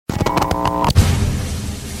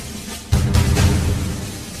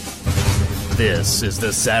This is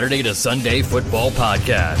the Saturday to Sunday Football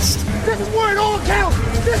Podcast. This is where it all counts.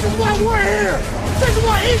 This is why we're here. This is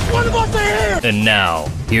why each one of us are here. And now,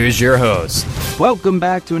 here's your host. Welcome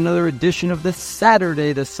back to another edition of the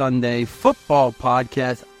Saturday to Sunday Football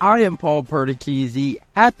Podcast. I am Paul Perticchese.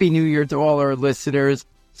 Happy New Year to all our listeners.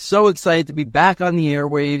 So excited to be back on the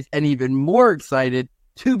airwaves and even more excited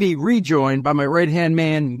to be rejoined by my right-hand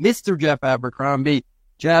man, Mr. Jeff Abercrombie.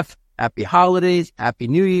 Jeff, happy holidays, happy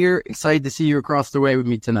New Year. Excited to see you across the way with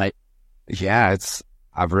me tonight. Yeah,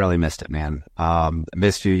 I've really missed it, man.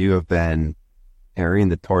 Missed you. You have been carrying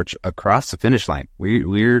the torch across the finish line.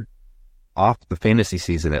 We're off the fantasy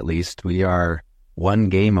season, at least. We are one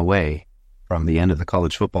game away from the end of the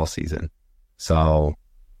college football season. So,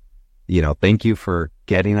 thank you for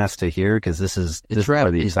getting us to here, because this is where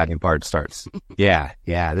the exciting part starts. Yeah,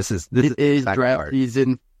 this is draft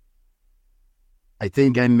season. I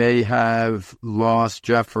think I may have lost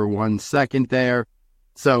Jeff for 1 second there.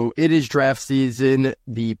 So it is draft season.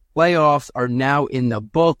 The playoffs are now in the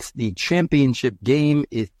books. The championship game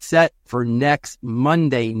is set for next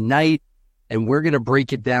Monday night, and we're going to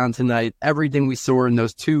break it down tonight. Everything we saw in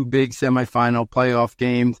those two big semifinal playoff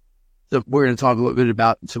games. So we're going to talk a little bit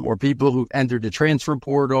about some more people who've entered the transfer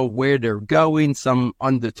portal, where they're going, some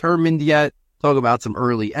undetermined yet. Talk about some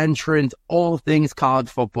early entrants, all things college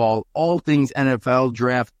football, all things NFL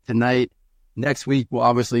draft tonight. Next week, we'll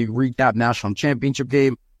obviously recap national championship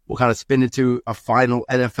game. We'll kind of spin it to a final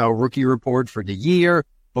NFL rookie report for the year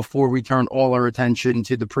before we turn all our attention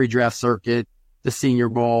to the pre-draft circuit, the Senior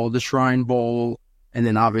Bowl, the Shrine Bowl, and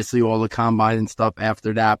then obviously all the combine and stuff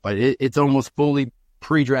after that. But it's almost fully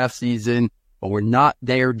pre-draft season, but we're not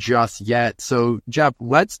there just yet. So, Jeff,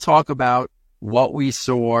 let's talk about what we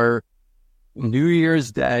saw New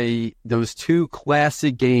Year's Day, those two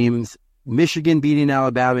classic games. Michigan beating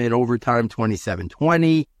Alabama in overtime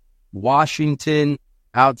 27-20. Washington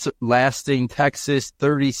outlasting Texas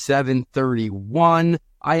 37-31.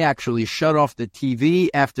 I actually shut off the TV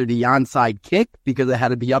after the onside kick because I had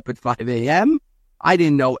to be up at 5 a.m. I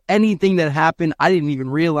didn't know anything that happened. I didn't even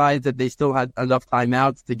realize that they still had enough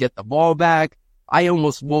timeouts to get the ball back. I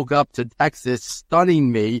almost woke up to Texas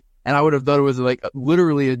stunning me, and I would have thought it was like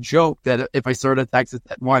literally a joke that if I started Texas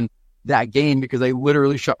that won that game, because I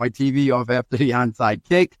literally shut my TV off after the onside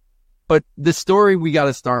kick. But the story we got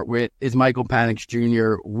to start with is Michael Penix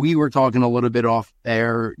Jr. We were talking a little bit off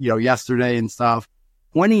air, yesterday and stuff.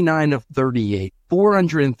 29 of 38,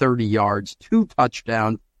 430 yards, 2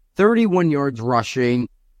 touchdowns, 31 yards rushing,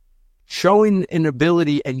 showing an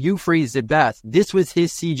ability, and you phrased it best. This was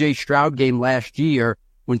his C.J. Stroud game last year,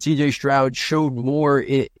 when C.J. Stroud showed more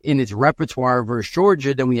in his repertoire versus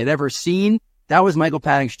Georgia than we had ever seen. That was Michael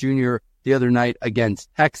Penix Jr. the other night against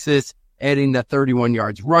Texas, adding that 31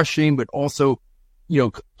 yards rushing, but also,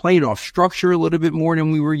 playing off structure a little bit more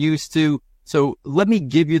than we were used to. So let me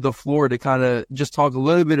give you the floor to kind of just talk a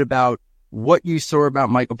little bit about what you saw about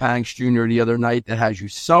Michael Penix Jr. the other night that has you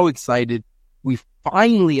so excited. We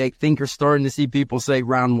finally, I think, are starting to see people say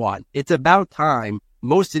round one. It's about time.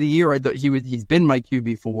 Most of the year, I thought he's been my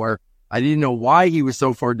QB4. I didn't know why he was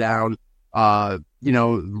so far down,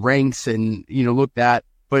 ranks and, looked at.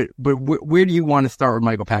 But where do you want to start with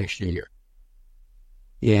Michael Penix Jr.?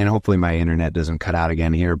 Yeah, and hopefully my internet doesn't cut out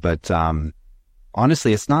again here. But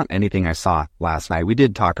honestly, it's not anything I saw last night. We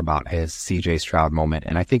did talk about his C.J. Stroud moment,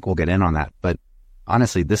 and I think we'll get in on that. But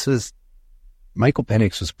honestly, Michael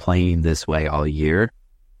Penix was playing this way all year.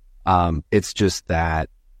 It's just that,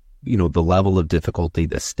 the level of difficulty,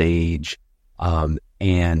 the stage,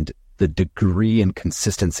 and the degree and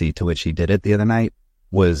consistency to which he did it the other night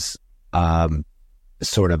was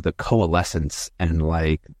sort of the coalescence and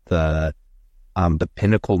like the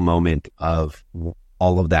pinnacle moment of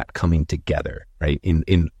all of that coming together, right?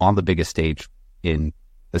 In on the biggest stage, in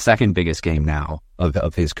the second biggest game now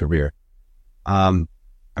of his career.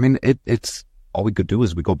 It's all we could do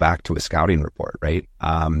is we go back to a scouting report, right?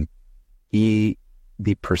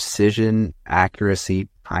 The precision, accuracy,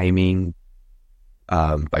 timing,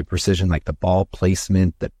 by precision, like the ball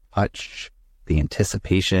placement, the touch, the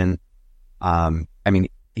anticipation.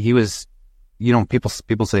 He was,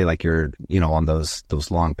 people say like you're, on those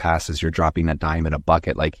long passes, you're dropping a dime in a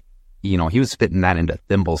bucket. Like, he was fitting that into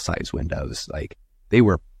thimble size windows. Like they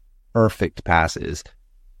were perfect passes,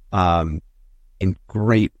 in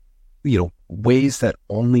great, ways that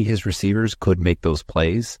only his receivers could make those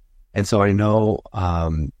plays. And so I know,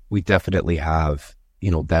 we definitely have,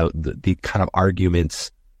 the kind of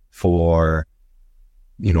arguments for,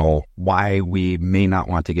 why we may not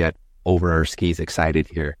want to get over our skis excited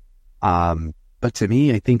here. But to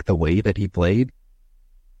me, I think the way that he played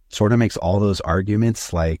sort of makes all those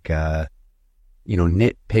arguments like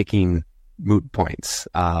nitpicking moot points,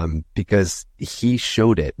 because he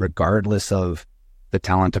showed it regardless of the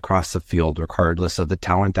talent across the field, regardless of the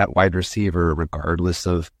talent at wide receiver, regardless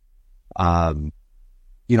of, I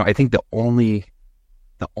think the only,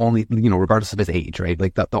 regardless of his age, right?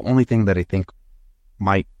 Like the only thing that I think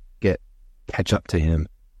might catch up to him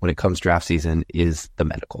when it comes draft season is the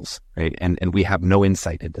medicals, right? And we have no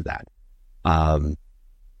insight into that. And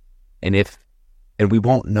we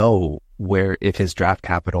won't know if his draft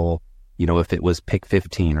capital, if it was pick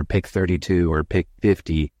 15 or pick 32 or pick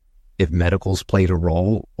 50, if medicals played a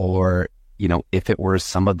role, or, if it were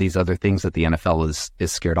some of these other things that the NFL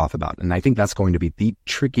is scared off about. And I think that's going to be the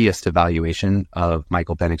trickiest evaluation of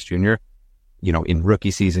Michael Penix Jr., in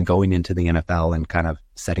rookie season, going into the NFL and kind of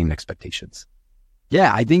setting expectations.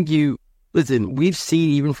 Yeah, I think we've seen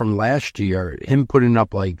even from last year, him putting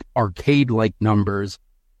up like arcade-like numbers,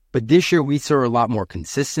 but this year we saw a lot more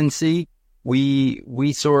consistency.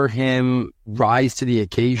 We saw him rise to the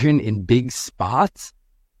occasion in big spots.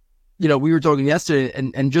 We were talking yesterday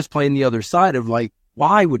and just playing the other side of like,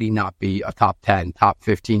 why would he not be a top 10, top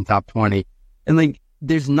 15, top 20? And like,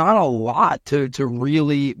 there's not a lot to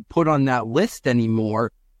really put on that list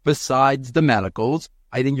anymore besides the medicals.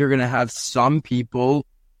 I think you're going to have some people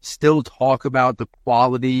still talk about the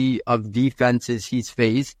quality of defenses he's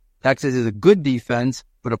faced. Texas is a good defense,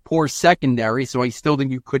 but a poor secondary. So I still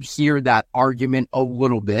think you could hear that argument a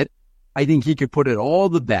little bit. I think he could put it all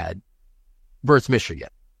to bed versus Michigan.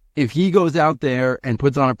 If he goes out there and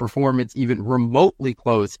puts on a performance even remotely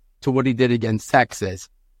close to what he did against Texas,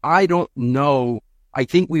 I don't know. I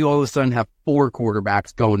think we all of a sudden have 4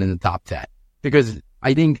 quarterbacks going in the top 10, because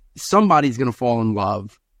I think somebody's going to fall in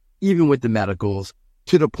love, even with the medicals,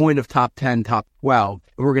 to the point of top 10, top 12.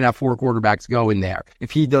 And we're going to have 4 quarterbacks go in there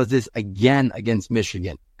if he does this again against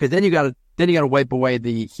Michigan. Because then you got to wipe away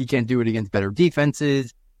he can't do it against better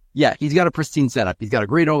defenses. Yeah, he's got a pristine setup. He's got a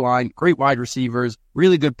great O-line, great wide receivers,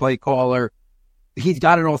 really good play caller. He's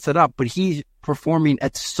got it all set up, but he's performing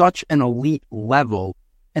at such an elite level.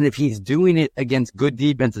 And if he's doing it against good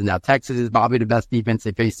defenses, now Texas is probably the best defense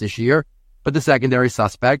they faced this year, but the secondary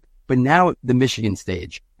suspect. But now the Michigan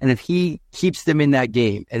stage, and if he keeps them in that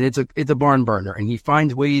game, and it's a barn burner, and he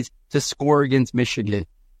finds ways to score against Michigan,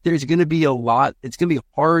 there's going to be a lot. It's going to be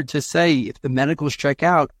hard to say, if the medicals check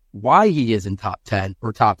out, why he isn't top 10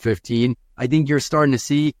 or top 15. I think you're starting to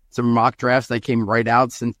see some mock drafts that came right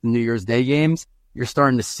out since the New Year's Day games. You're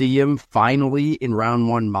starting to see him finally in round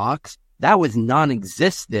 1 mocks. That was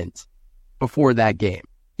non-existent before that game.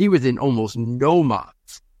 He was in almost no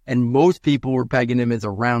mocks, and most people were pegging him as a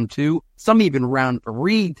round 2, some even round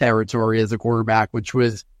 3 territory as a quarterback, which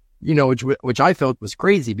was, which I felt was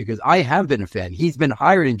crazy, because I have been a fan. He's been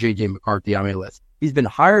higher than J.J. McCarthy on my list. He's been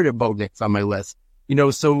higher than Bo Nix on my list.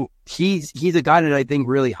 So he's a guy that I think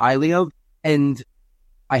really highly of. And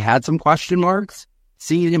I had some question marks.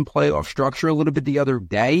 Seeing him play off structure a little bit the other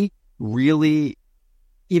day really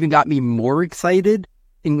even got me more excited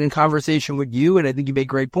in conversation with you. And I think you made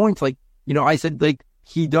great points. Like, I said, like,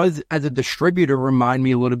 he does as a distributor remind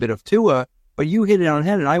me a little bit of Tua, but you hit it on the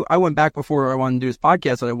head. And I went back before I wanted to do this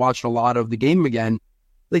podcast and I watched a lot of the game again.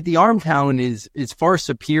 Like, the arm talent is far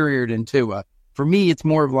superior than Tua. For me, it's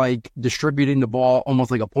more of like distributing the ball almost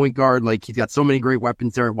like a point guard. Like, he's got so many great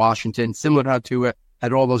weapons there at Washington, similar to how Tua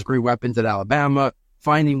had all those great weapons at Alabama,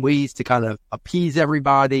 finding ways to kind of appease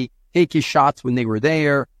everybody, take his shots when they were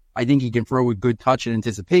there. I think he can throw with good touch and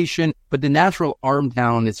anticipation, but the natural arm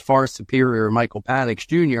talent is far superior to Michael Penix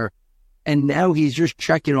Jr. And now he's just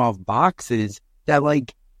checking off boxes that,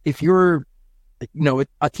 like, if you're,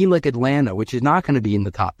 a team like Atlanta, which is not going to be in the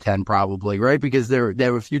top 10 probably, right? Because there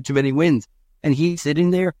have a few too many wins. And he's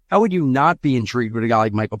sitting there. How would you not be intrigued with a guy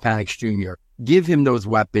like Michael Penix Jr.? Give him those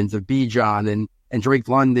weapons of Bijan and Drake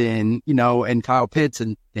London, and Kyle Pitts,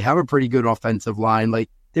 and they have a pretty good offensive line.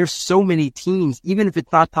 Like, there's so many teams, even if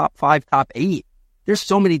it's not top 5, top 8, there's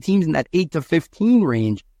so many teams in that 8 to 15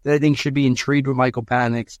 range that I think should be intrigued with Michael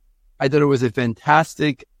Penix. I thought it was a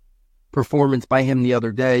fantastic performance by him the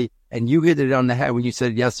other day. And you hit it on the head when you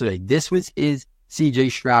said yesterday, this was his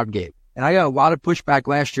CJ Stroud game. And I got a lot of pushback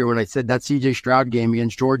last year when I said that CJ Stroud game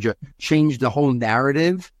against Georgia changed the whole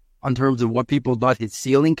narrative in terms of what people thought his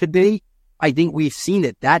ceiling could be. I think we've seen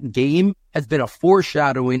it. That game has been a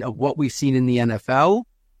foreshadowing of what we've seen in the NFL.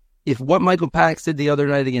 If what Michael Penix did the other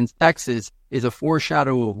night against Texas is a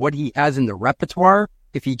foreshadow of what he has in the repertoire,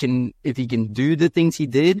 if he can do the things he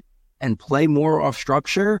did and play more off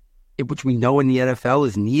structure, which we know in the NFL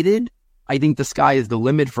is needed, I think the sky is the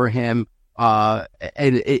limit for him. And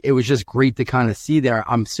it was just great to kind of see there.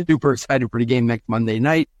 I'm super excited for the game next Monday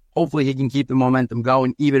night. hopefully he can keep the momentum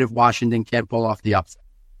going, even if Washington can't pull off the upset.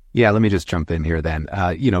 Yeah, let me just jump in here then.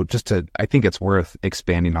 I think it's worth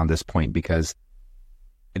expanding on this point because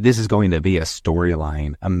this is going to be a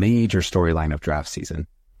storyline, a major storyline of draft season.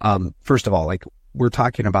 First of all, like we're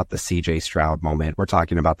talking about the CJ Stroud moment. We're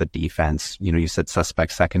talking about the defense. You said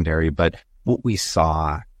suspect secondary, but what we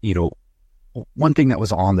saw, one thing that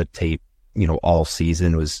was on the tape, all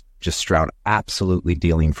season was just Stroud absolutely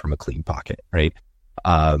dealing from a clean pocket, right?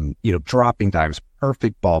 Dropping dimes,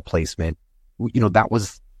 perfect ball placement. That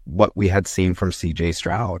was what we had seen from CJ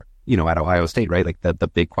Stroud, at Ohio State, right? Like the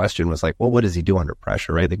big question was like, well, what does he do under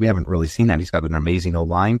pressure, right? Like we haven't really seen that. He's got an amazing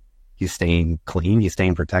O-line. He's staying clean. He's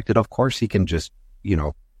staying protected. Of course, he can just,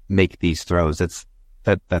 make these throws.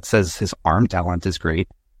 That says his arm talent is great,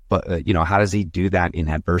 but how does he do that in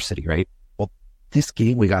adversity, right? Well, this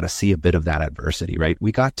game, we got to see a bit of that adversity, right?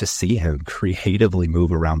 We got to see him creatively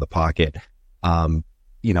move around the pocket.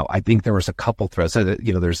 I think there was a couple throws. So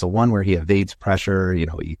there's the one where he evades pressure.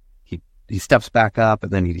 He steps back up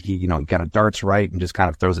and then he kind of darts right and just kind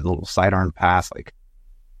of throws a little sidearm pass, like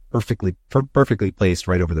perfectly placed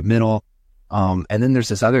right over the middle. And then there's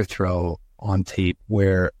this other throw on tape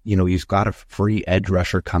where, he's got a free edge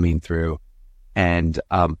rusher coming through and,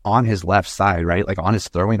 on his left side, right? Like on his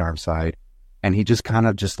throwing arm side. And he just kind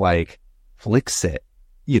of just like flicks it,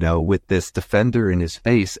 with this defender in his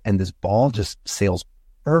face. And this ball just sails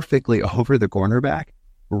perfectly over the cornerback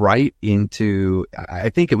right into, I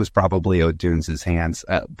think it was probably O'Dunes' hands.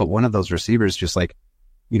 But one of those receivers just like,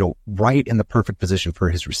 right in the perfect position for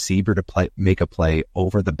his receiver to make a play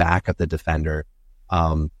over the back of the defender.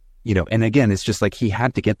 And again, it's just like he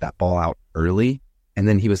had to get that ball out early, and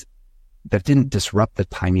then that didn't disrupt the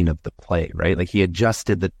timing of the play, right? Like he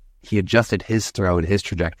adjusted his throw and his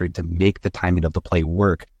trajectory to make the timing of the play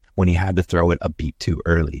work when he had to throw it a beat too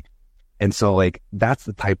early. And so like, that's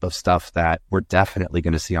the type of stuff that we're definitely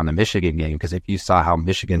going to see on the Michigan game. Because if you saw how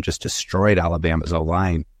Michigan just destroyed Alabama's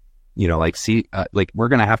O-line, we're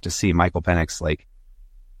going to have to see Michael Penix,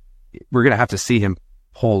 we're going to have to see him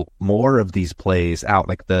pull more of these plays out.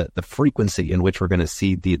 Like the frequency in which we're going to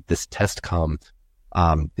see this test come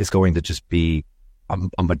is going to just be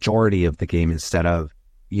a majority of the game instead of,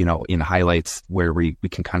 in highlights where we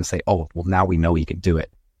can kind of say, oh, well, now we know he can do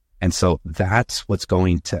it. And so that's what's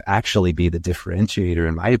going to actually be the differentiator,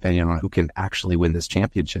 in my opinion, on who can actually win this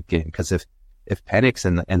championship game. Because if Penix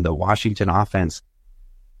and the Washington offense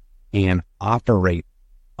can operate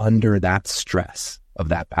under that stress of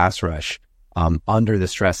that pass rush, under the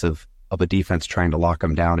stress of a defense trying to lock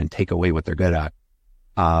them down and take away what they're good at,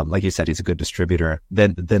 like you said, he's a good distributor,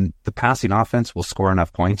 then the passing offense will score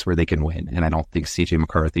enough points where they can win. And I don't think CJ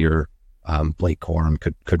McCarthy or Blake Corum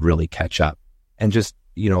could really catch up. And just,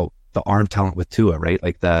 the arm talent with Tua, right?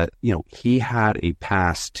 Like he had a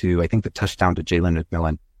pass to, I think, the touchdown to Jalen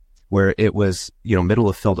McMillan, where it was, middle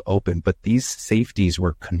of field open, but these safeties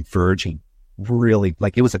were converging really,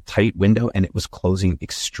 like it was a tight window and it was closing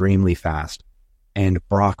extremely fast. And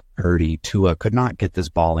Brock Purdy, Tua could not get this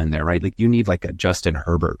ball in there, right? Like you need like a Justin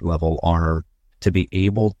Herbert level arm to be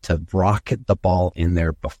able to rocket the ball in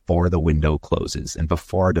there before the window closes and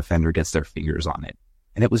before a defender gets their fingers on it.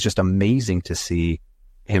 And it was just amazing to see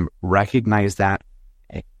him recognize that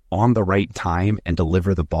on the right time and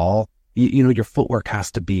deliver the ball. Your footwork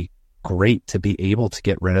has to be great to be able to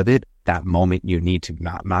get rid of it that moment you need to,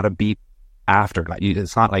 not a beat after.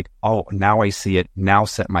 It's not like, oh, now I see it, now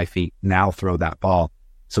set my feet, now throw that ball.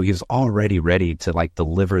 So he was already ready to like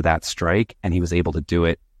deliver that strike, and he was able to do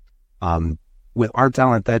it with arm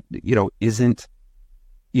talent that, isn't,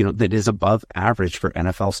 that is above average for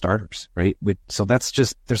NFL starters, right? So that's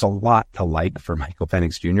just, there's a lot to like for Michael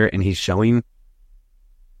Penix Jr. And he's showing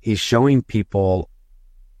people,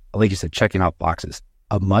 like you said, checking out boxes,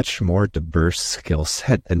 a much more diverse skill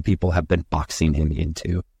set than people have been boxing him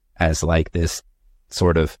into as like this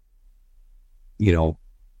sort of, it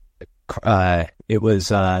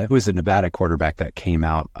was a Nevada quarterback that came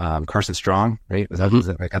out, Carson Strong, right? Was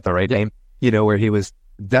that I got the right name? Where he was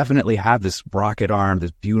definitely had this rocket arm,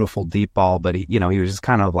 this beautiful deep ball, but he was just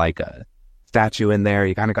kind of like a statue in there.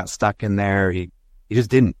 He kind of got stuck in there. He just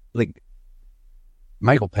didn't like.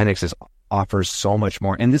 Michael Penix offers so much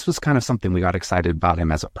more, and this was kind of something we got excited about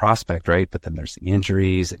him as a prospect, right? But then there's the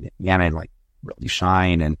injuries, and Indiana like really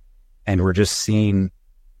shine, and we're just seeing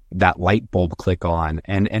that light bulb click on,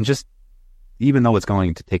 and just even though it's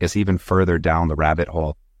going to take us even further down the rabbit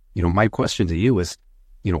hole, my question to you is,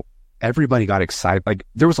 everybody got excited. Like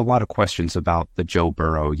there was a lot of questions about the Joe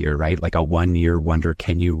Burrow year, right? Like a 1 year wonder,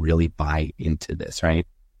 can you really buy into this, right?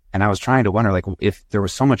 And I was trying to wonder, like, if there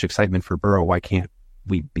was so much excitement for Burrow, why can't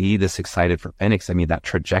we be this excited for Penix. I mean, that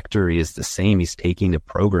trajectory is the same. He's taking the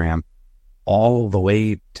program all the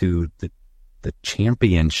way to the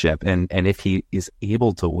championship. And if he is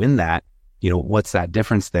able to win that, what's that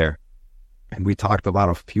difference there? And we talked about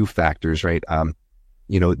a few factors, right?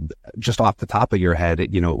 Just off the top of your head,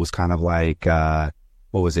 it was kind of like,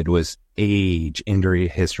 what was it? It was age, injury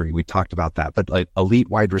history. We talked about that, but like elite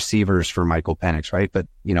wide receivers for Michael Penix, right? But,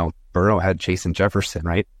 Burrow had Chase and Jefferson,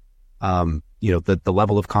 right? The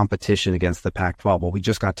level of competition against the Pac-12. Well, we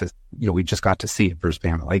just got to see it versus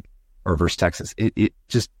Bama, versus Texas. It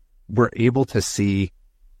just, we're able to see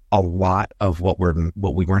a lot of what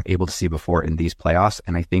we weren't able to see before in these playoffs.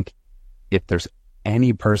 And I think if there's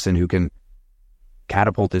any person who can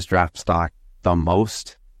catapult his draft stock the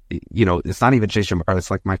most, it's not even Jason McCarthy,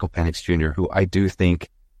 it's like Michael Penix Jr., who I do think,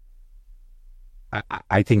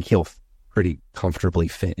 I think he'll pretty comfortably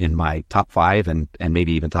fit in my top 5 and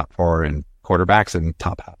maybe even top 4 in quarterbacks and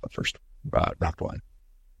top half of first round one.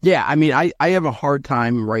 Yeah, I mean, I have a hard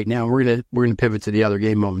time right now. We're gonna pivot to the other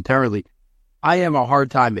game momentarily. I have a hard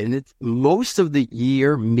time, and it's most of the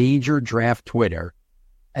year, major draft Twitter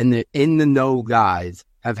and the in the know guys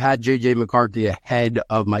have had JJ McCarthy ahead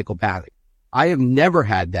of Michael Penix. I have never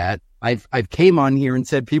had that. I've came on here and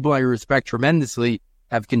said people I respect tremendously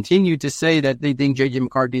have continued to say that they think JJ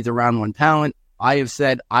McCarthy is a round 1 talent. I have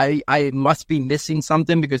said I must be missing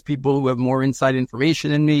something because people who have more inside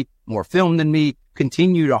information than me, more film than me,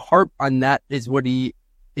 continue to harp on that. Is what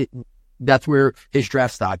that's where his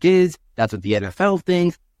draft stock is. That's what the NFL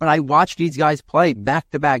thinks. But I watch these guys play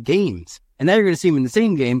back-to-back games. And now you're going to see them in the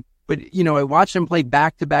same game. But, I watch them play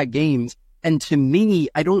back-to-back games. And to me,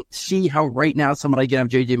 I don't see how right now somebody can have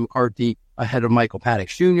J.J. McCarthy ahead of Michael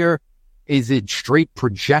Penix Jr. Is it straight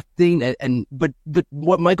projecting? But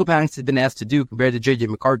what Michael Penix has been asked to do compared to J.J.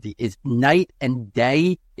 McCarthy is night and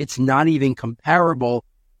day. It's not even comparable.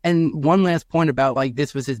 And one last point about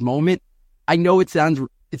this was his moment. I know it sounds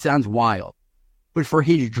wild, but for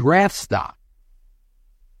his draft stock,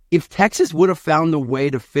 if Texas would have found a way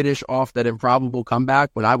to finish off that improbable comeback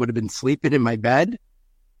when I would have been sleeping in my bed,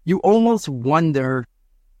 you almost wonder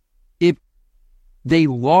if they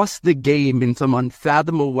lost the game in some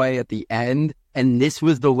unfathomable way at the end, and this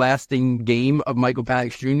was the lasting game of Michael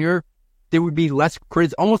Penix Jr., there would be less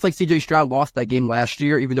criticism. Almost like C.J. Stroud lost that game last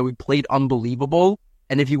year, even though he played unbelievable.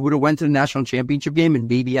 And if he would have went to the national championship game and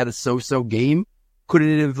maybe had a so-so game, could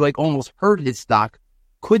it have almost hurt his stock?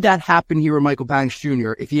 Could that happen here with Michael Penix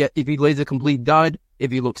Jr.? If he lays a complete dud,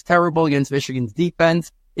 if he looks terrible against Michigan's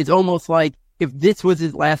defense, it's almost like if this was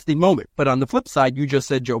his lasting moment. But on the flip side, you just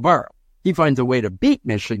said Joe Burrow. He finds a way to beat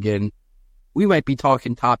Michigan. We might be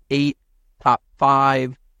talking top 8, top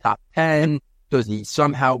 5, top 10. Does he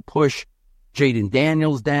somehow push Jaden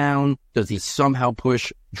Daniels down? Does he somehow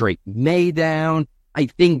push Drake May down? I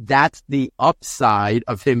think that's the upside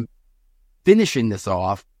of him finishing this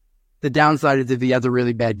off. The downside is if he has a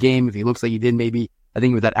really bad game, if he looks like he did maybe, I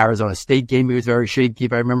think with that Arizona State game, he was very shaky,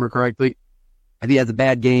 if I remember correctly. If he has a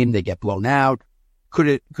bad game, they get blown out. Could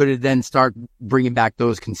it then start bringing back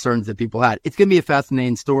those concerns that people had? It's going to be a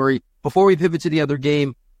fascinating story. Before we pivot to the other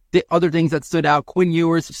game, the other things that stood out, Quinn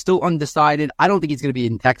Ewers still undecided. I don't think he's going to be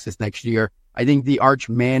in Texas next year. I think the Arch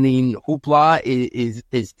Manning hoopla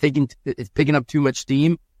is picking up too much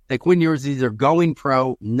steam. That Quinn Ewers is either going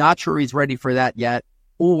pro, not sure he's ready for that yet,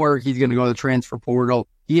 or he's going to go to the transfer portal.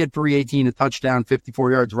 He had 318, a touchdown,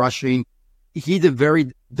 54 yards rushing. He's a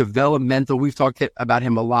very developmental. We've talked about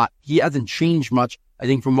him a lot. He hasn't changed much, I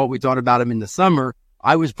think, from what we thought about him in the summer.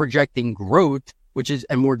 I was projecting growth,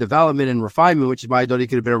 and more development and refinement, which is why I thought he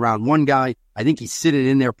could have been a round 1 guy. I think he's sitting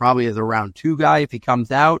in there probably as a round 2 guy if he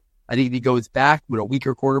comes out. I think if he goes back with a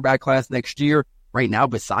weaker quarterback class next year. Right now,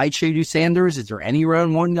 besides Shadu Sanders, is there any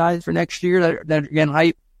round 1 guys for next year that are getting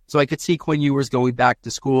hype? So I could see Quinn Ewers going back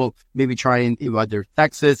to school, maybe trying either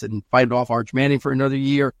Texas and fight off Arch Manning for another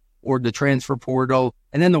year, or the transfer portal.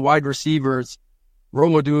 And then the wide receivers,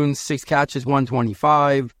 Rome Odunze, 6 catches,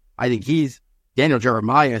 125. I think Daniel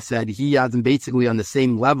Jeremiah said he has him basically on the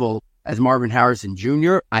same level as Marvin Harrison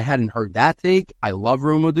Jr. I hadn't heard that take. I love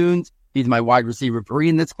Rome Odunze. He's my wide receiver 3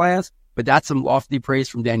 in this class, but that's some lofty praise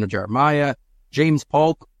from Daniel Jeremiah. James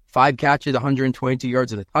Polk, 5 catches, 122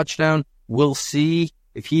 yards and a touchdown. We'll see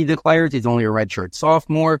if he declares. He's only a redshirt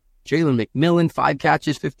sophomore. Jalen McMillan, 5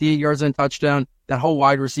 catches, 58 yards and a touchdown. That whole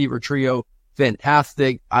wide receiver trio,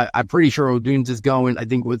 fantastic. I'm pretty sure Odunze is going. I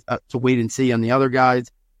think with to wait and see on the other guys.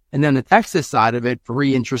 And then the Texas side of it,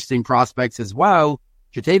 3 interesting prospects as well.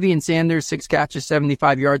 Jatavian Sanders, 6 catches,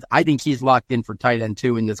 75 yards. I think he's locked in for tight end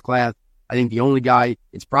 2 in this class. I think the only guy,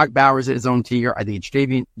 it's Brock Bowers in his own tier. I think it's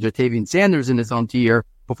Jatavian Sanders in his own tier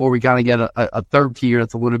before we kind of get a third tier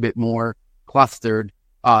that's a little bit more clustered.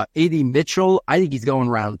 A.D. Mitchell, I think he's going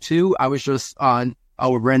round 2. I was just on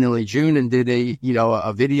with Brandon Lejeune and did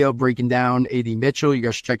a video breaking down A.D. Mitchell. You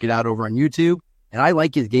guys should check it out over on YouTube. And I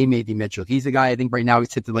like his game, A.D. Mitchell. He's a guy, I think right now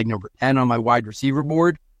he's hit to like number 10 on my wide receiver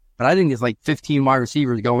board. But I think there's like 15 wide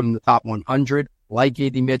receivers going in the top 100, like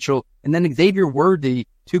A.D. Mitchell. And then Xavier Worthy,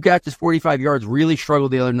 2 catches, 45 yards, really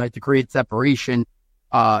struggled the other night to create separation.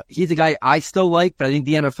 He's a guy I still like, but I think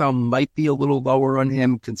the NFL might be a little lower on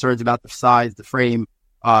him. Concerns about the size, the frame,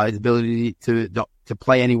 his ability to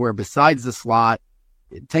play anywhere besides the slot.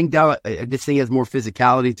 Tank Dell, I just think he has more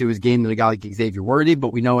physicality to his game than a guy like Xavier Worthy,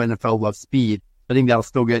 but we know NFL loves speed. I think that'll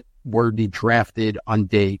still get Worthy drafted on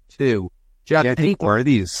day 2. Jeff, I think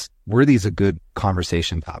Worthy's a good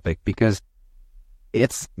conversation topic because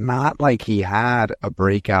it's not like he had a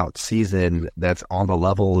breakout season that's on the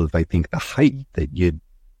level of, I think, the hype that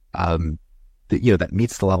that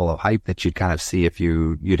meets the level of hype that you'd kind of see if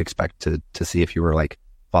you'd expect to see if you were like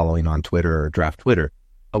following on Twitter or draft Twitter.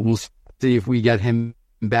 We'll see if we get him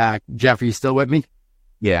back. Jeff, are you still with me?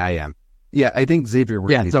 Yeah, I am. Yeah, I think Xavier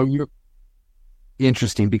Worthy. Yeah, so you're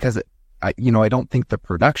interesting because I don't think the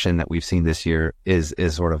production that we've seen this year is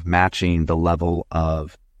sort of matching the level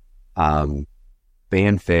of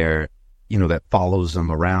fanfare, that follows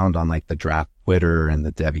them around on like the draft Twitter and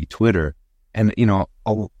the Devy Twitter. And,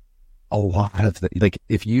 a lot of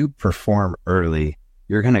if you perform early,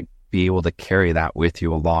 you're going to be able to carry that with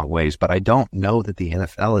you a long ways. But I don't know that the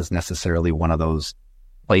NFL is necessarily one of those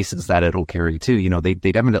places that it'll carry to. They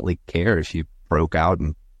definitely care if you broke out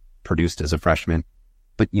and produced as a freshman.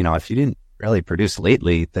 But, if you didn't really produce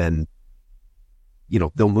lately, then,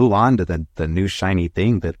 they'll move on to the new shiny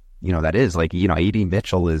thing that, that is like, A.D.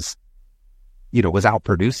 Mitchell was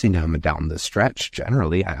outproducing him down the stretch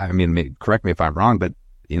generally. I mean, correct me if I'm wrong, but,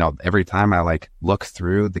 every time I look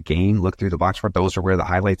through the game, look through the box score, those are where the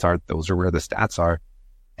highlights are. Those are where the stats are.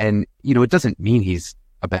 And, it doesn't mean he's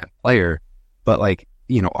a bad player, but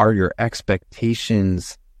are your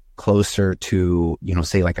expectations closer to,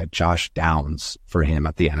 say like a Josh Downs for him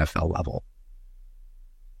at the NFL level?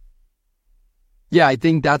 Yeah, I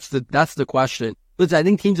think that's the question. Listen, I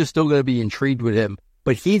think teams are still going to be intrigued with him,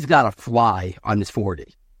 but he's got to fly on his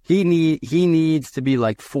 40. He needs to be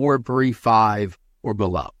like 4.35 or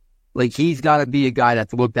below. Like he's got to be a guy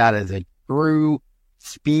that's looked at as a true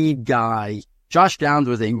speed guy. Josh Downs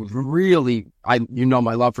was a really,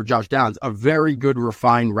 my love for Josh Downs, a very good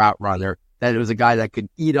refined route runner. That it was a guy that could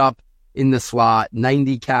eat up in the slot,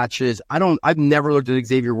 90 catches. I've never looked at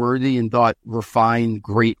Xavier Worthy and thought refined,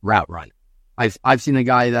 great route runner. I've seen a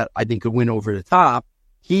guy that I think could win over the top.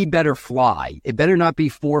 He better fly. It better not be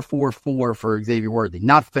 4.44 for Xavier Worthy.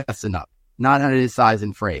 Not fast enough. Not at his size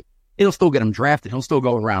and frame. It'll still get him drafted. He'll still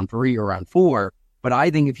go in round 3 or round 4. But I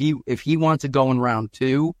think if he wants to go in round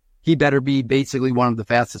 2, he better be basically one of the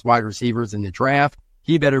fastest wide receivers in the draft.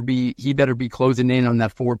 He better be closing in on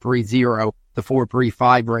that 4.30 to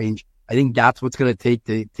 4.35 range. I think that's what's going to take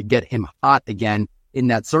to get him hot again in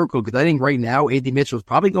that circle. Because I think right now, A.D. Mitchell is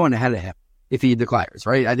probably going ahead of him if he declares,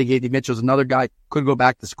 right? I think A.D. Mitchell's another guy, could go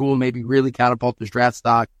back to school, maybe really catapult his draft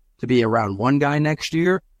stock to be a round 1 guy next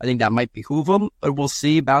year. I think that might behoove him, but we'll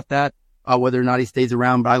see about that, whether or not he stays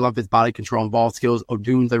around. But I love his body control and ball skills.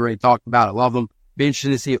 O'Doones, I already talked about. I love him. Be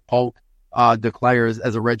interesting to see if Polk declares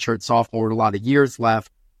as a redshirt sophomore with a lot of years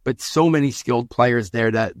left. But so many skilled players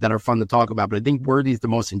there that are fun to talk about. But I think Worthy's the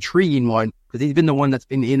most intriguing one because he's been the one that's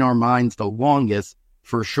been in our minds the longest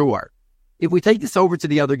for sure. If we take this over to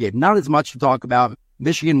the other game, not as much to talk about.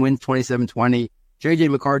 Michigan wins 27-20. J.J.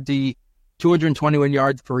 McCarthy, 221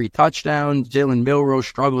 yards, 3 touchdowns. Jalen Milroe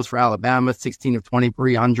struggles for Alabama, 16 of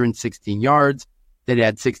 23, 116 yards. They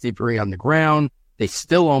had 63 on the ground. They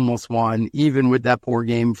still almost won, even with that poor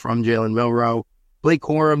game from Jalen Milroe. Blake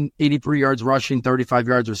Corum, 83 yards rushing, 35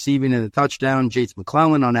 yards receiving, and a touchdown. Jace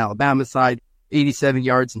McClellan on Alabama's side, 87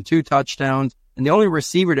 yards and 2 touchdowns. And the only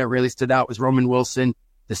receiver that really stood out was Roman Wilson,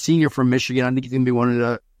 the senior from Michigan. I think he's going to be one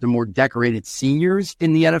of the more decorated seniors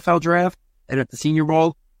in the NFL draft and at the Senior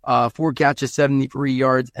Bowl. 4 catches, 73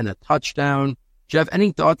 yards, and a touchdown. Jeff,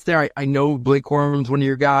 any thoughts there? I know Blake Corum's one of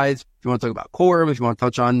your guys. If you want to talk about Corum, if you want to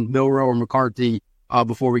touch on Milroe or McCarthy,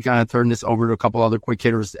 before we kind of turn this over to a couple other quick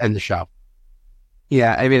hitters to end the show.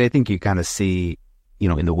 Yeah, I mean, I think you kind of see,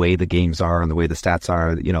 in the way the games are and the way the stats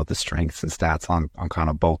are, the strengths and stats on kind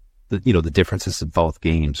of both, the differences of both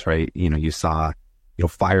games, right? You saw,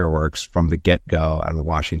 fireworks from the get-go out of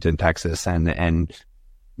Washington, Texas, and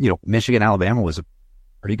Michigan, Alabama was a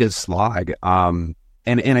pretty good slog. And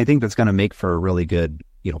I think that's going to make for a really good,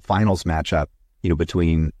 finals matchup.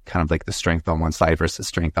 between kind of like the strength on one side versus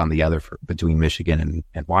strength on the other between Michigan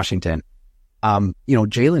and Washington.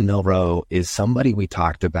 Jalen Milroe is somebody we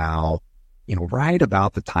talked about, right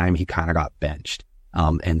about the time he kind of got benched,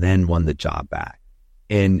 and then won the job back.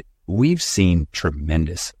 And we've seen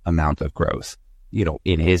tremendous amount of growth,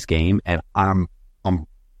 in his game. And I'm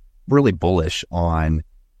really bullish on,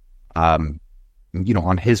 on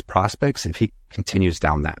his prospects if he continues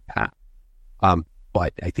down that path.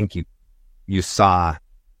 But I think you saw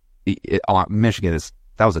Michigan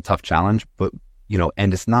that was a tough challenge, but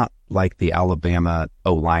and it's not like the Alabama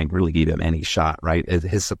O-line really gave him any shot, right? The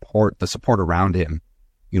support around him,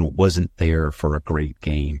 wasn't there for a great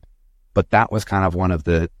game. But that was kind of one of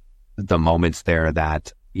the moments there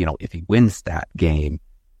that, if he wins that game,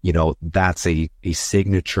 that's a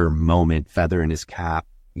signature moment, feather in his cap,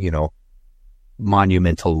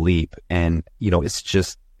 monumental leap. And, it's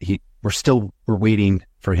just, we're waiting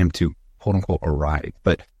for him to quote unquote arrive.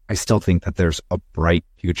 But I still think that there's a bright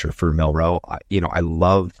future for Milroe. I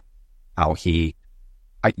love how he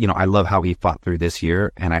fought through this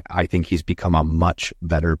year, and I think he's become a much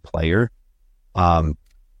better player. And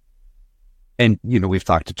we've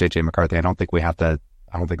talked to JJ McCarthy. I don't think we have to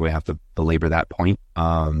belabor that point.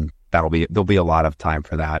 There'll be a lot of time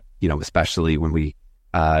for that, especially when we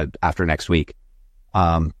after next week.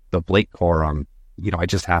 The Blake Corum, I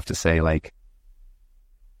just have to say, like,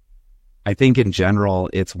 I think in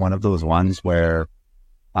general, it's one of those ones where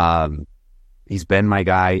he's been my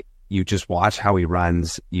guy. You just watch how he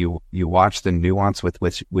runs. You watch the nuance with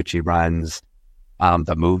which he runs,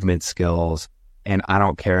 the movement skills. And I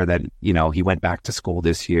don't care that, he went back to school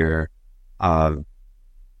this year.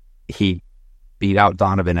 He beat out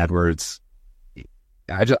Donovan Edwards.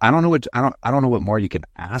 I don't know what more you can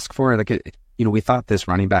ask for. Like, we thought this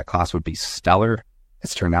running back class would be stellar.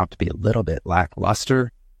 It's turned out to be a little bit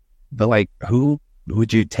lackluster. But like, who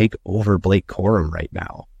would you take over Blake Corum right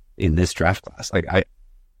now in this draft class? Like,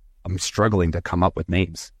 I'm struggling to come up with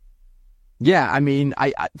names. Yeah, I mean,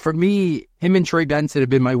 for me, him and Trey Benson have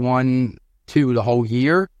been my 1-2 the whole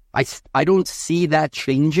year. I don't see that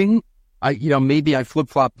changing. Maybe I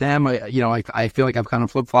flip-flop them. I feel like I've kind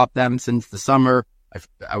of flip-flopped them since the summer.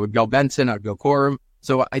 I would go Benson, I'd go Corum.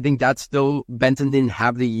 So I think that's still, Benson didn't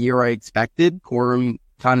have the year I expected. Corum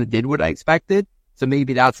kind of did what I expected. So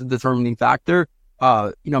maybe that's a determining factor.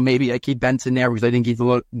 Maybe I keep Benson there because I think he's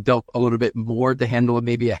dealt a little bit more to handle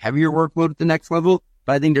maybe a heavier workload at the next level.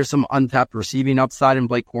 But I think there's some untapped receiving upside in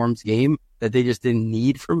Blake Corum's game that they just didn't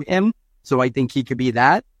need from him. So I think he could be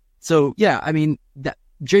that. So yeah, I mean, that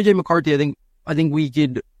JJ McCarthy, I think we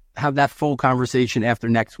could have that full conversation after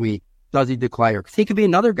next week. Does he declare? Because he could be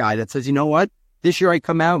another guy that says, you know what? This year I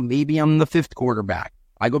come out, maybe I'm the 5th quarterback.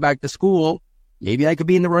 I go back to school. Maybe I could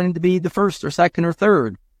be in the running to be the 1st or 2nd or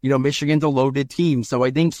 3rd. Michigan's a loaded team. So I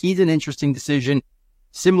think he's an interesting decision.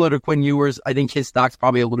 Similar to Quinn Ewers, I think his stock's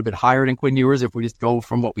probably a little bit higher than Quinn Ewers if we just go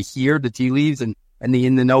from what we hear, the tea leaves and the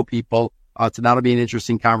in-the-know people. So that'll be an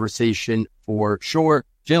interesting conversation for sure.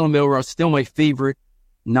 Jalen Milroe, still my favorite,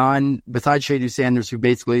 besides Shady Sanders, who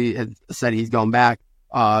basically has said he's going back.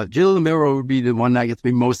 Jalen Milroe would be the one that gets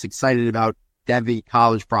me most excited about Devy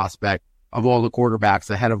college prospect of all the quarterbacks,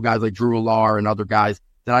 ahead of guys like Drew Allar and other guys.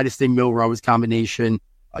 That I just think Milroe's combination,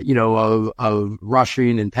 of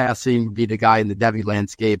rushing and passing would be the guy in the Devy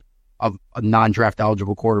landscape of non-draft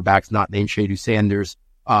eligible quarterbacks, not named Shady Sanders,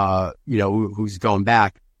 who's going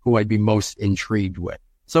back, who I'd be most intrigued with.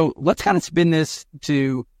 So let's kind of spin this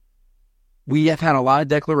to, we have had a lot of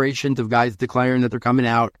declarations of guys declaring that they're coming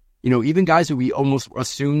out. Even guys who we almost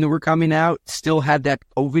assumed that were coming out still had that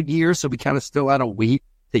COVID year. So we kind of still had to wait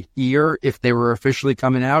to hear if they were officially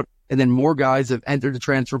coming out. And then more guys have entered the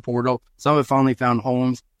transfer portal. Some have finally found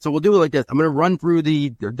homes. So we'll do it like this. I'm going to run through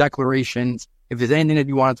the declarations. If there's anything that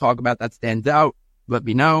you want to talk about that stands out, let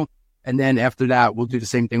me know. And then after that, we'll do the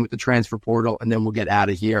same thing with the transfer portal, and then we'll get out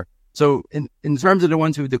of here. So in terms of the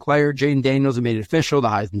ones who declared, Jaden Daniels, who made it official, the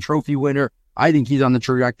Heisman Trophy winner, I think he's on the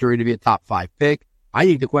trajectory to be a top 5 pick. I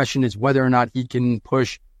think the question is whether or not he can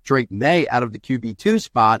push Drake May out of the QB2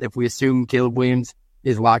 spot if we assume Caleb Williams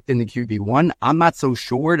is locked in the QB1. I'm not so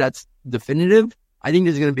sure that's definitive. I think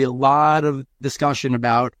there's going to be a lot of discussion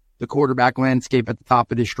about the quarterback landscape at the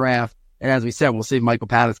top of this draft. And as we said, we'll see if Michael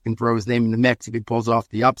Penix can throw his name in the mix if he pulls off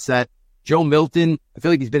the upset. Joe Milton, I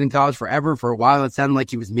feel like he's been in college forever. For a while, it sounded like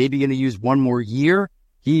he was maybe going to use one more year.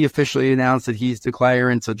 He officially announced that he's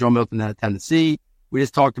declaring. So Joe Milton out of Tennessee. We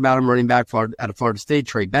just talked about him, running back out of Florida State,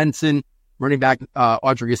 Trey Benson. Running back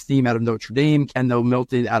Audrey Esteem out of Notre Dame, Kendall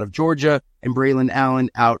Milton out of Georgia, and Braylon Allen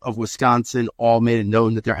out of Wisconsin all made it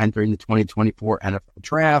known that they're entering the 2024 NFL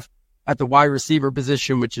Draft. at the wide receiver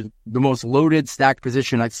position, which is the most loaded, stacked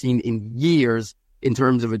position I've seen in years in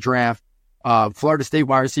terms of a draft. Florida State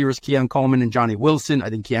wide receivers, Keon Coleman and Johnny Wilson. I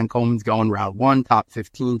think Keon Coleman's going round 1, top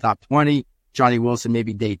 15, top 20. Johnny Wilson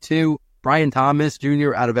maybe day 2. Brian Thomas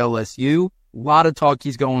Jr. out of LSU. A lot of talk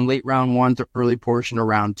he's going late round 1 to early portion of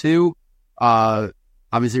round 2.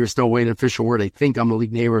 Obviously, we're still waiting official word. I think on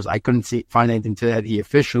Malik Neighbors. I couldn't find anything to that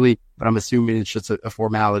officially, but I'm assuming it's just a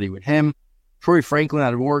formality with him. Troy Franklin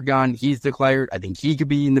out of Oregon, he's declared. I think he could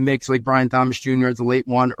be in the mix like Brian Thomas Jr. as a late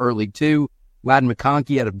 1, early 2. Ladd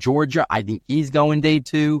McConkey out of Georgia, I think he's going day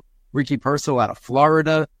 2. Ricky Purcell out of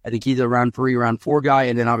Florida, I think he's a round 3, round 4 guy.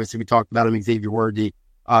 And then obviously we talked about him, Xavier Worthy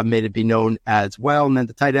made it be known as well. And then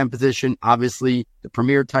the tight end position, obviously the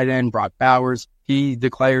premier tight end, Brock Bowers, he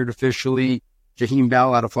declared officially. Jaheim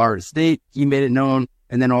Bell out of Florida State, he made it known.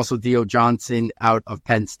 And then also Theo Johnson out of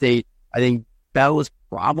Penn State. I think Bell is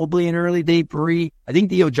probably an early day 3. I think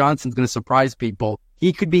Theo Johnson's going to surprise people.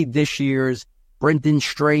 He could be this year's Brenton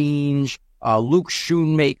Strange, Luke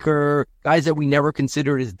Schoonmaker, guys that we never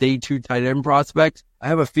considered as day 2 tight end prospects. I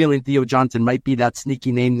have a feeling Theo Johnson might be that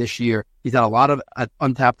sneaky name this year. He's had a lot of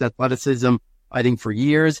untapped athleticism, I think, for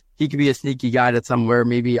years. He could be a sneaky guy that somewhere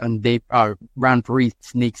maybe on round 3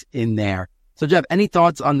 sneaks in there. So, Jeff, any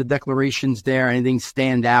thoughts on the declarations there? Anything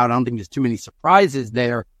stand out? I don't think there's too many surprises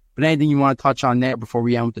there, but anything you want to touch on there before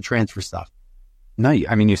we end with the transfer stuff? No,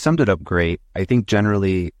 I mean, you summed it up great. I think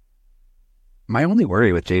generally my only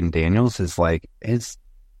worry with Jaden Daniels is like his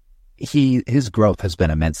growth has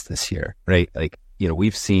been immense this year, right? Like, you know,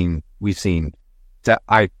 we've seen Heisman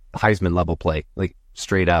level play, like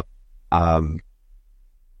straight up.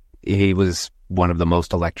 He was one of the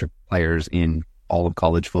most electric players in all of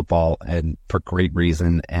college football, and for great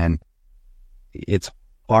reason. And it's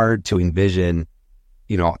hard to envision,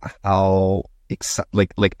 you know, how it's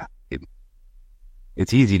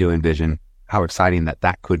easy to envision how exciting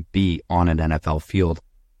that could be on an NFL field.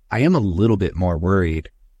 I am a little bit more worried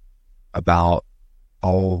about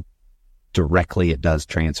how directly it does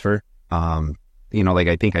transfer. You know, like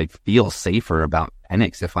I think I feel safer about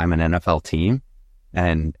Penix if I'm an NFL team,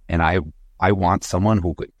 and I want someone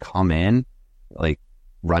who could come in, like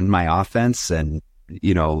run my offense and,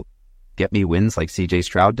 you know, get me wins like CJ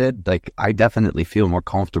Stroud did. Like, I definitely feel more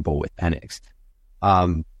comfortable with Penix.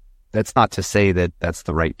 That's not to say that that's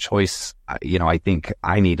the right choice. You know, I think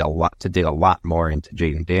I need to dig a lot more into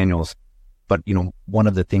Jaden Daniels. But, you know, one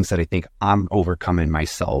of the things that I think I'm overcoming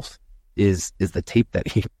myself is the tape that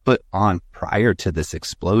he put on prior to this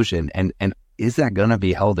explosion. And is that going to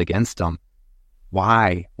be held against him?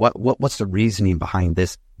 Why? What's the reasoning behind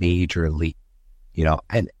this major leap? You know,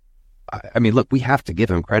 and I mean, look, we have to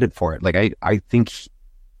give him credit for it. Like, I think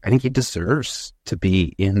he deserves to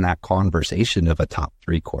be in that conversation of a top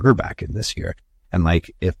 3 quarterback in this year. And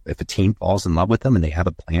like, if a team falls in love with him and they have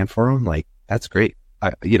a plan for him, like, that's great.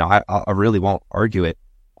 I really won't argue it.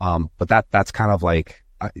 But that's kind of like,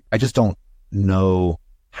 I just don't know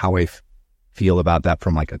how I feel about that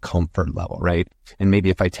from like a comfort level, right? And maybe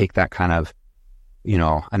if I take that kind of, you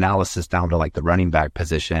know, analysis down to like the running back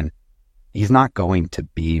position, he's not going to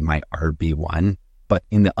be my RB1, but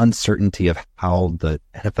in the uncertainty of how the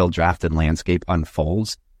NFL draft and landscape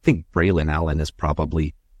unfolds, I think Braylon Allen is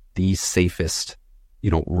probably the safest,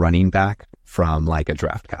 you know, running back from like a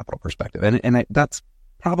draft capital perspective. And that's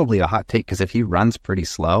probably a hot take, because if he runs pretty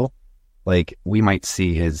slow, like, we might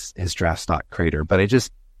see his draft stock crater. But I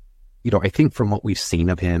just, you know, I think from what we've seen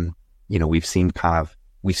of him, you know, we've seen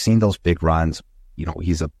those big runs. You know,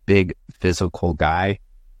 he's a big physical guy.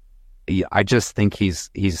 I just think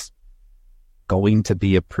he's going to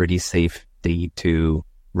be a pretty safe day 2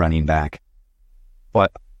 running back.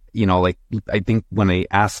 But, you know, like, I think when I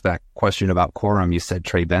asked that question about Corum, you said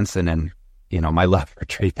Trey Benson, and, you know, my love for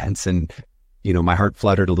Trey Benson, you know, my heart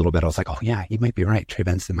fluttered a little bit. I was like, oh yeah, you might be right. Trey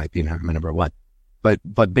Benson might be my number 1.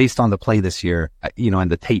 But based on the play this year, you know,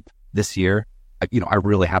 and the tape this year, you know, I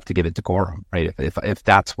really have to give it to Corum, right? If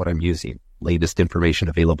that's what I'm using, latest information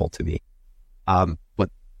available to me.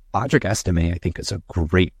 But Audric Estime, I think, is a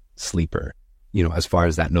great sleeper, you know, as far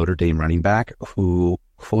as that Notre Dame running back who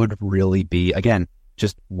could really be, again,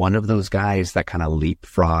 just one of those guys that kind of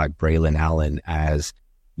leapfrog Braylon Allen as,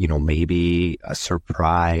 you know, maybe a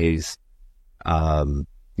surprise,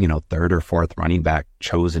 you know, 3rd or 4th running back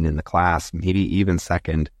chosen in the class, maybe even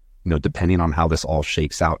 2nd, you know, depending on how this all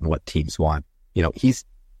shakes out and what teams want. You know, he's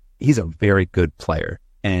a very good player,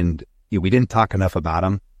 and you know, we didn't talk enough about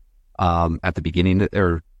him at the beginning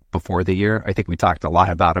or before the year. I think we talked a lot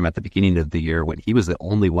about him at the beginning of the year when he was the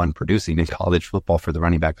only one producing in college football for the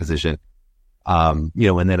running back position. You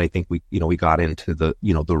know, and then I think we got into the,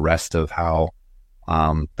 you know, the rest of how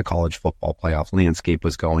the college football playoff landscape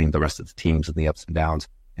was going, the rest of the teams and the ups and downs.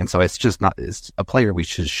 And so it's a player we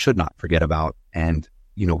should not forget about. And,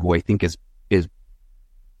 who I think is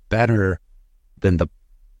better than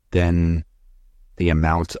the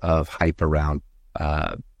amount of hype around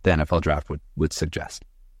the NFL draft would suggest.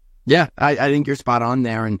 Yeah, I think you're spot on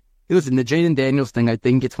there. And listen, the Jaden Daniels thing, I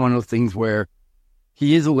think it's one of those things where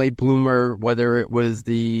he is a late bloomer, whether it was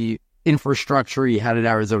the infrastructure he had at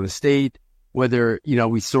Arizona State, whether,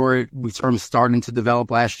 we saw him starting to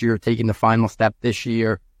develop last year, taking the final step this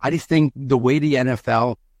year. I just think the way the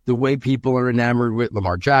NFL, the way people are enamored with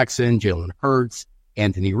Lamar Jackson, Jalen Hurts,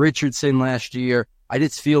 Anthony Richardson last year, I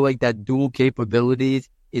just feel like that dual capabilities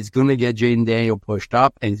is going to get Jaden Daniel pushed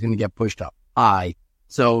up, and he's going to get pushed up high.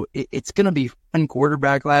 So it's going to be fun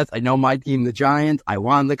quarterback class. I know my team, the Giants, I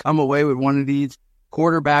wanted to come away with one of these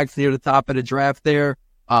quarterbacks near the top of the draft there.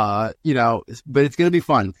 But it's going to be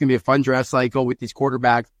fun. It's going to be a fun draft cycle with these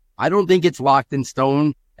quarterbacks. I don't think it's locked in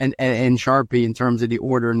stone and Sharpie in terms of the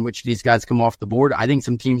order in which these guys come off the board. I think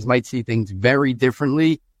some teams might see things very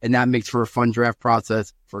differently, and that makes for a fun draft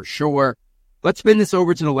process for sure. Let's spin this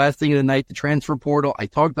over to the last thing of the night, the transfer portal. I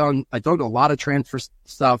talked a lot of transfer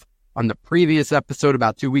stuff on the previous episode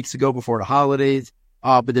about 2 weeks ago before the holidays,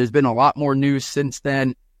 but there's been a lot more news since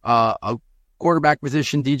then. A quarterback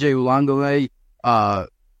position, DJ Uiagalelei,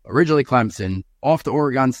 originally Clemson, off to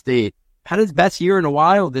Oregon State, had his best year in a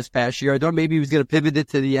while this past year. I thought maybe he was going to pivot it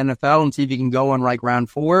to the NFL and see if he can go on like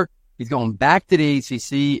round 4. He's going back to the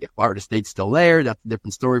ACC. If Florida State's still there, that's a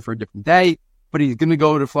different story for a different day. But he's going to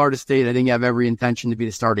go to Florida State. I think he have every intention to be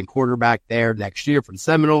the starting quarterback there next year for the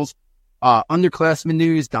Seminoles. Underclassmen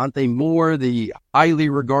news, Dante Moore, the highly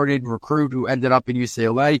regarded recruit who ended up at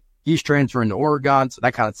UCLA, he's transferring to Oregon, so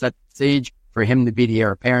that kind of set the stage for him to be the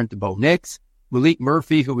heir apparent to Bo Nix. Malik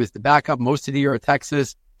Murphy, who was the backup most of the year at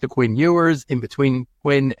Texas, to Quinn Ewers. In between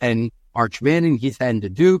Quinn and Arch Manning, he's heading to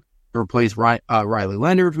Duke to replace Riley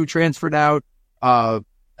Leonard, who transferred out. At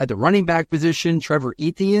the running back position, Trevor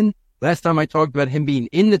Etienne. Last time I talked about him being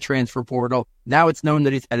in the transfer portal, now it's known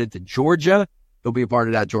that he's headed to Georgia. He'll be a part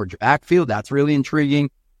of that Georgia backfield. That's really intriguing.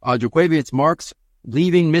 Jaquavius Marks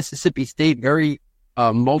leaving Mississippi State, very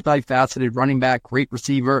multifaceted running back, great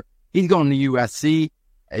receiver. He's going to USC.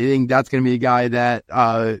 I think that's going to be a guy that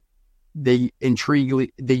they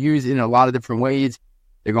use in a lot of different ways.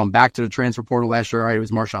 They're going back to the transfer portal. Last year, it was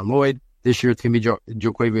Marshawn Lloyd. This year, it's going to be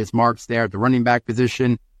Jaquavius Marks there at the running back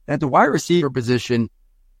position. And at the wide receiver position,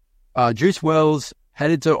 Juice Wells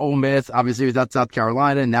headed to Ole Miss. Obviously, he was at South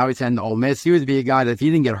Carolina, and now he's heading to Ole Miss. He would be a guy that if he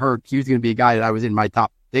didn't get hurt, he was going to be a guy that I was in my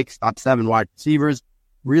top 6, top 7 wide receivers.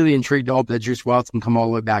 Really intrigued to hope that Juice Wells can come all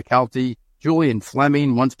the way back healthy. Julian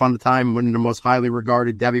Fleming, once upon a time, one of the most highly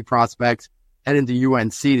regarded Devy prospects, heading to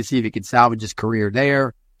UNC to see if he could salvage his career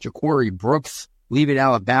there. Ja'Cory Brooks, leaving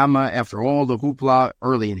Alabama after all the hoopla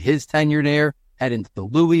early in his tenure there, heading to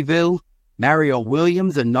Louisville. Mario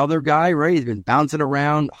Williams, another guy, right? He's been bouncing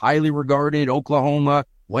around, highly regarded, Oklahoma,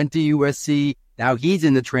 went to USC. Now he's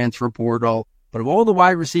in the transfer portal. But of all the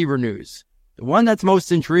wide receiver news, the one that's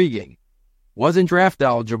most intriguing wasn't draft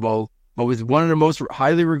eligible, but was one of the most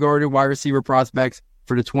highly regarded wide receiver prospects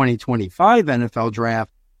for the 2025 NFL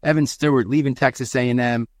draft. Evan Stewart leaving Texas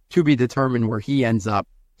A&M, to be determined where he ends up.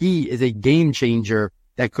 He is a game changer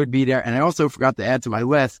that could be there. And I also forgot to add to my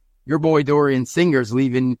list, your boy Dorian Singer's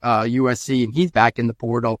leaving USC, and he's back in the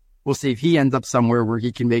portal. We'll see if he ends up somewhere where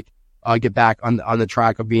he can get back on the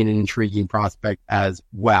track of being an intriguing prospect as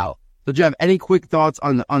well. So, Jeff, any quick thoughts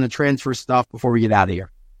on the transfer stuff before we get out of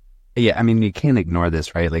here? Yeah, I mean, you can't ignore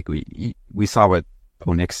this, right? Like we saw what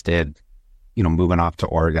Bo Nix did, moving off to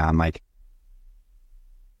Oregon. Like,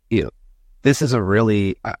 this is a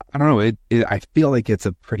really, I don't know, I feel like it's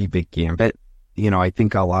a pretty big gambit. I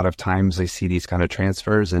think a lot of times I see these kind of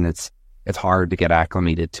transfers, and it's hard to get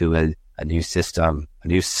acclimated to a new system, a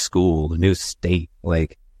new school, a new state,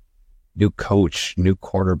 like new coach, new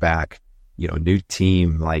quarterback, new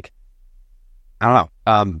team. Like, I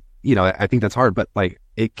don't know. I think that's hard, but like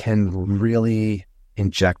it can really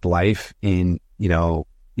inject life into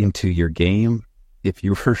your game if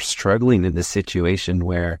you were struggling in this situation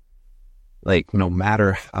where, like, no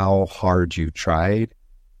matter how hard you tried,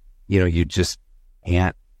 you just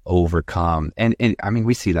can't overcome. And I mean,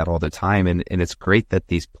 we see that all the time. And it's great that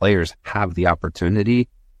these players have the opportunity,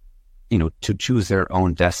 to choose their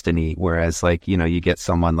own destiny. Whereas, like, you get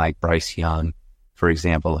someone like Bryce Young, for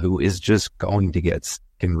example, who is just going to get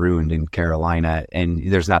ruined in Carolina,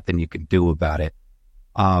 and there's nothing you can do about it.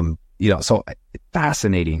 So it's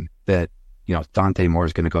fascinating that, Dante Moore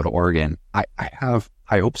is going to go to Oregon. I have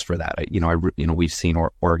high hopes for that. We've seen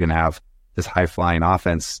Oregon have this high flying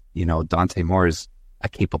offense. Dante Moore is a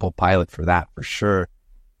capable pilot for that for sure.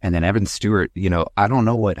 And then Evan Stewart, I don't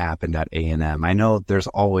know what happened at A&M. I know there's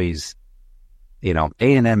always,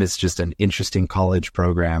 A&M is just an interesting college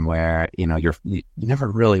program where, you never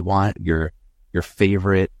really want your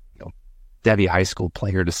favorite, Debbie High School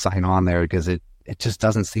player to sign on there because it just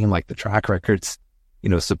doesn't seem like the track record's,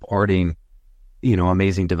 supporting,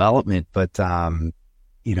 amazing development. But, Evan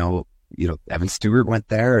Stewart went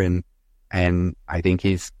there and I think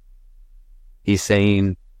he's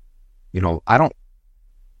saying,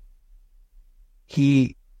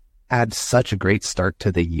 he had such a great start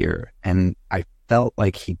to the year and I felt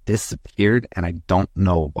like he disappeared and I don't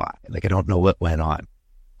know why. Like, I don't know what went on.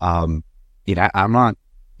 I'm not,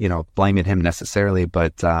 blaming him necessarily,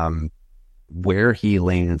 but, where he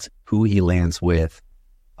lands, who he lands with,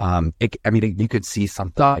 you could see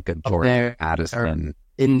something like a Jordan Addison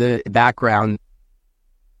in the background.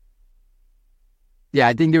 Yeah,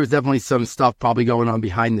 I think there was definitely some stuff probably going on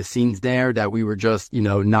behind the scenes there that we were just,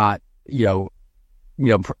 not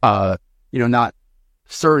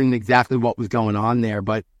certain exactly what was going on there.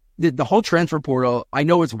 But the whole transfer portal, I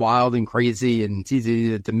know it's wild and crazy and it's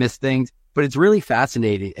easy to miss things, but it's really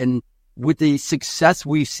fascinating. And with the success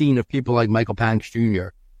we've seen of people like Michael Penix Jr.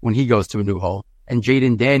 when he goes to a new home and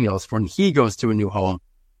Jaden Daniels when he goes to a new home,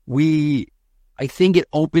 I think it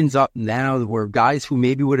opens up now where guys who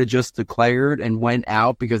maybe would have just declared and went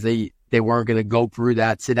out because they weren't going to go through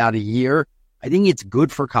that, sit out a year. I think it's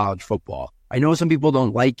good for college football. I know some people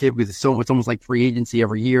don't like it because it's almost like free agency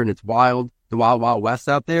every year and it's wild, the wild, wild west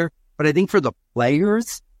out there. But I think for the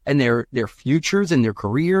players and their futures and their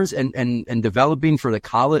careers and developing for the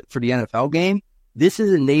NFL game, this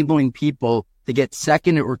is enabling people to get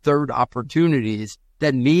second or third opportunities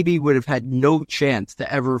that maybe would have had no chance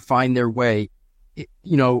to ever find their way,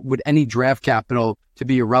 with any draft capital to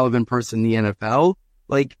be a relevant person in the NFL.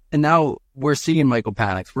 And now we're seeing Michael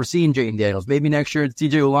Penix, we're seeing Jaden Daniels. Maybe next year it's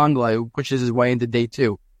DJ Ulangla who pushes his way into day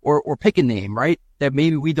 2, or pick a name, right? That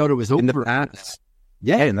maybe we thought it was over. In the past.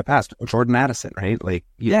 Yeah, in the past, Jordan Addison, right?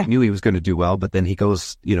 You knew he was going to do well, but then he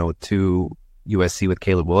goes, to USC with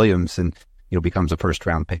Caleb Williams and, becomes a first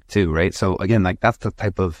round pick too, right? So again, that's the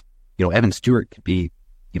type of, Evan Stewart could be,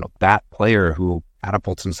 that player who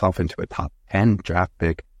catapults himself into a top 10 draft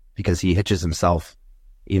pick because he hitches himself,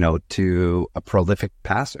 to a prolific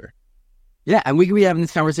passer. Yeah, and we could be having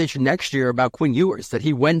this conversation next year about Quinn Ewers, that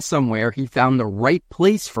he went somewhere, he found the right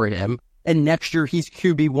place for him, and next year he's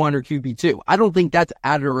QB1 or QB2. I don't think that's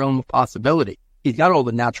out of the realm of possibility. He's got all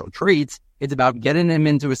the natural traits. It's about getting him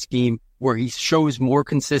into a scheme where he shows more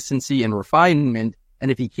consistency and refinement,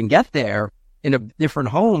 and if he can get there in a different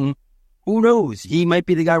home, who knows? He might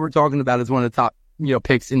be the guy we're talking about as one of the top,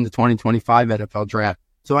 picks in the 2025 NFL draft.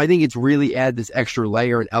 So I think it's really add this extra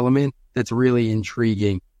layer and element that's really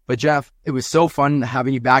intriguing. But Jeff, it was so fun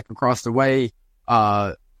having you back across the way.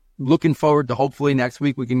 Looking forward to hopefully next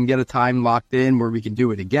week we can get a time locked in where we can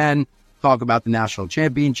do it again, talk about the national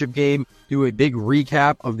championship game, do a big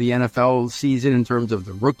recap of the NFL season in terms of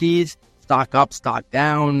the rookies, stock up, stock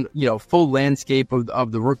down, full landscape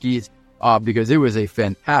of the rookies, because it was a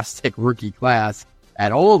fantastic rookie class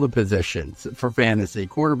at all the positions for fantasy,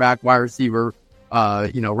 quarterback, wide receiver,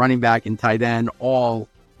 running back and tight end, all,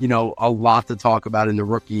 a lot to talk about in the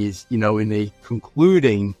rookies, in a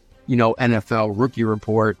concluding, NFL rookie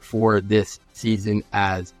report for this season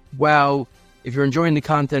as well. If you're enjoying the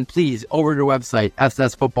content, please, over to the website,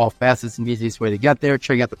 SS Football, fastest and easiest way to get there.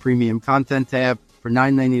 Check out the premium content tab. For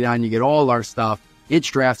 $9.99, you get all our stuff. It's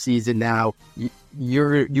draft season now.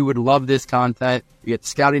 You would love this content. You get the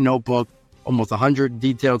scouting notebook, almost 100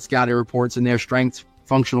 detailed scouting reports in there, strengths,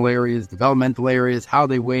 functional areas, developmental areas, how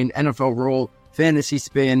they win, NFL role, fantasy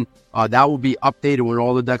spin. That will be updated when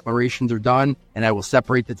all the declarations are done, and I will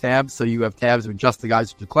separate the tabs. So you have tabs with just the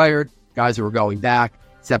guys who declared, guys who are going back,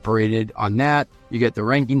 separated on that. You get the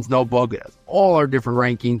rankings notebook. It has all our different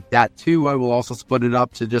rankings. That too, I will also split it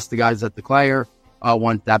up to just the guys that declare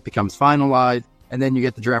once that becomes finalized. And then you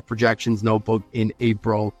get the draft projections notebook in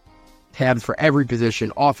April. Tabs for every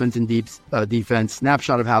position, offense and defense,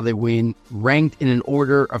 snapshot of how they win, ranked in an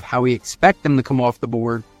order of how we expect them to come off the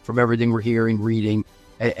board from everything we're hearing, reading,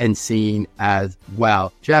 and seeing as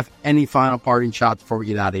well. Jeff, any final parting shots before we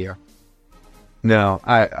get out of here? No,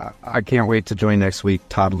 I can't wait to join next week,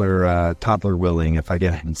 toddler willing, if I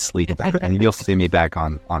get any sleep, and you'll see me back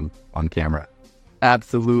on camera.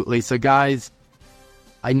 Absolutely. So guys,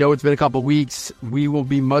 I know it's been a couple weeks. We will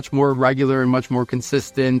be much more regular and much more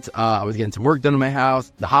consistent. I was getting some work done in my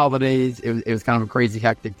house, the holidays. It was kind of a crazy,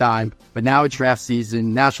 hectic time. But now it's draft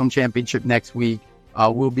season, national championship next week.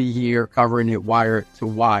 We'll be here covering it wire to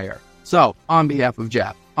wire. So, on behalf of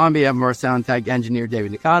Jeff, on behalf of our sound tech engineer,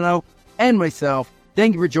 David Nicano, and myself,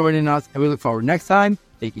 thank you for joining us, and we look forward next time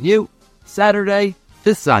taking you Saturday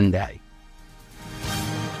to Sunday.